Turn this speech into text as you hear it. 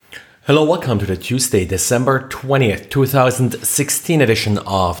Hello, welcome to the Tuesday, December 20th, 2016 edition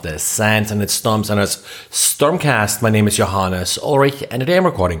of the Sands and its Storm Center's StormCast. My name is Johannes Ulrich and today I'm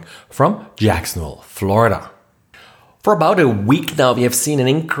recording from Jacksonville, Florida. For about a week now, we have seen an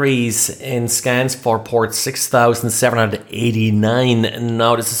increase in scans for port 6789.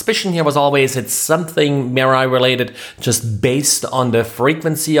 Now, the suspicion here was always it's something Mirai related, just based on the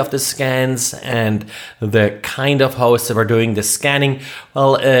frequency of the scans and the kind of hosts that are doing the scanning.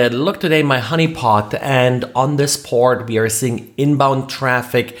 Well, look today, my honeypot, and on this port, we are seeing inbound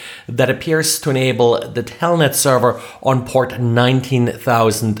traffic that appears to enable the Telnet server on port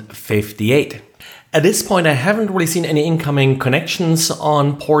 19058. At this point, I haven't really seen any incoming connections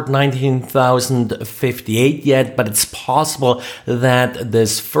on port 19058 yet, but it's possible that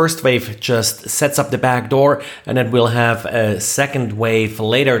this first wave just sets up the back door and then we'll have a second wave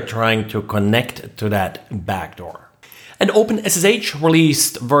later trying to connect to that back door. And OpenSSH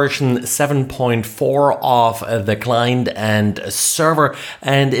released version 7.4 of the client and server,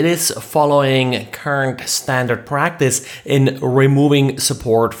 and it is following current standard practice in removing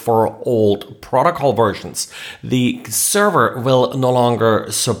support for old protocol versions. The server will no longer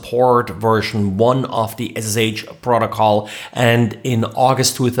support version 1 of the SSH protocol, and in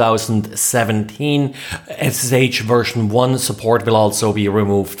August 2017, SSH version 1 support will also be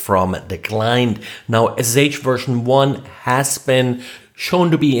removed from the client. Now, SSH version 1 has been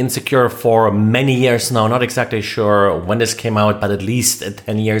shown to be insecure for many years now. Not exactly sure when this came out, but at least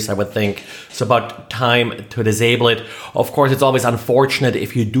 10 years, I would think. It's about time to disable it. Of course, it's always unfortunate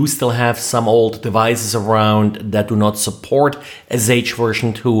if you do still have some old devices around that do not support SSH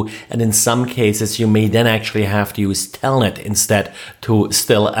version 2. And in some cases, you may then actually have to use Telnet instead to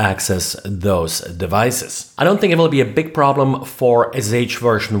still access those devices. I don't think it will be a big problem for SSH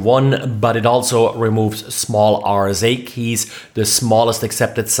version 1, but it also removes small RSA keys. The smallest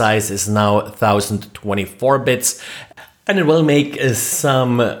accepted size is now 1024 bits. And it will make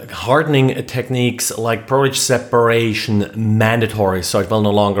some hardening techniques like privilege separation mandatory, so it will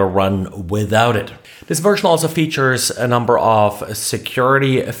no longer run without it. This version also features a number of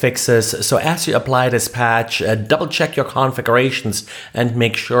security fixes, so as you apply this patch, double check your configurations and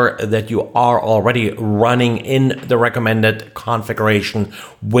make sure that you are already running in the recommended configuration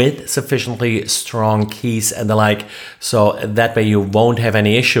with sufficiently strong keys and the like, so that way you won't have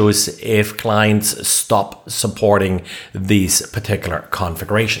any issues if clients stop supporting these particular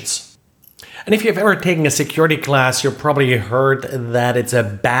configurations. And if you've ever taken a security class, you've probably heard that it's a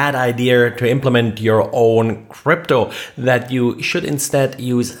bad idea to implement your own crypto, that you should instead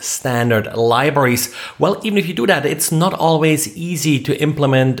use standard libraries. Well, even if you do that, it's not always easy to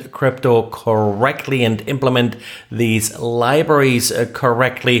implement crypto correctly and implement these libraries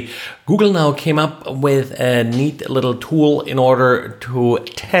correctly. Google now came up with a neat little tool in order to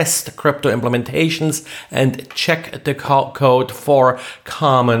test crypto implementations and check the code for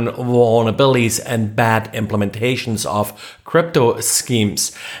common vulnerabilities and bad implementations of crypto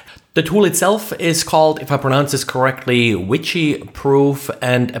schemes. The tool itself is called, if I pronounce this correctly, Witchy Proof,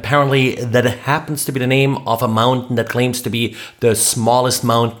 and apparently that happens to be the name of a mountain that claims to be the smallest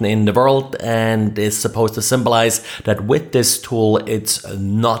mountain in the world and is supposed to symbolize that with this tool it's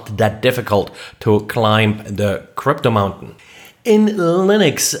not that difficult to climb the crypto mountain. In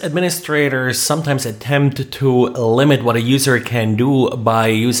Linux, administrators sometimes attempt to limit what a user can do by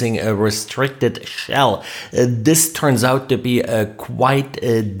using a restricted shell. This turns out to be a quite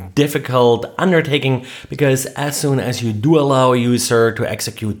difficult undertaking because as soon as you do allow a user to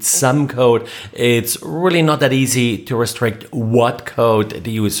execute some code, it's really not that easy to restrict what code the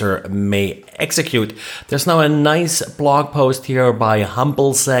user may execute. There's now a nice blog post here by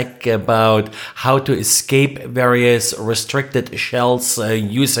infosec about how to escape various restricted shells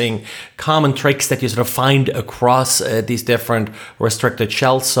using common tricks that you sort of find across these different restricted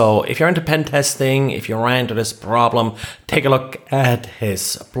shells. So if you're into pen testing, if you ran into this problem, take a look at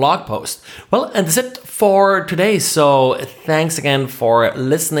his blog post. Well, and that's it for today. So thanks again for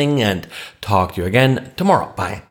listening and talk to you again tomorrow. Bye.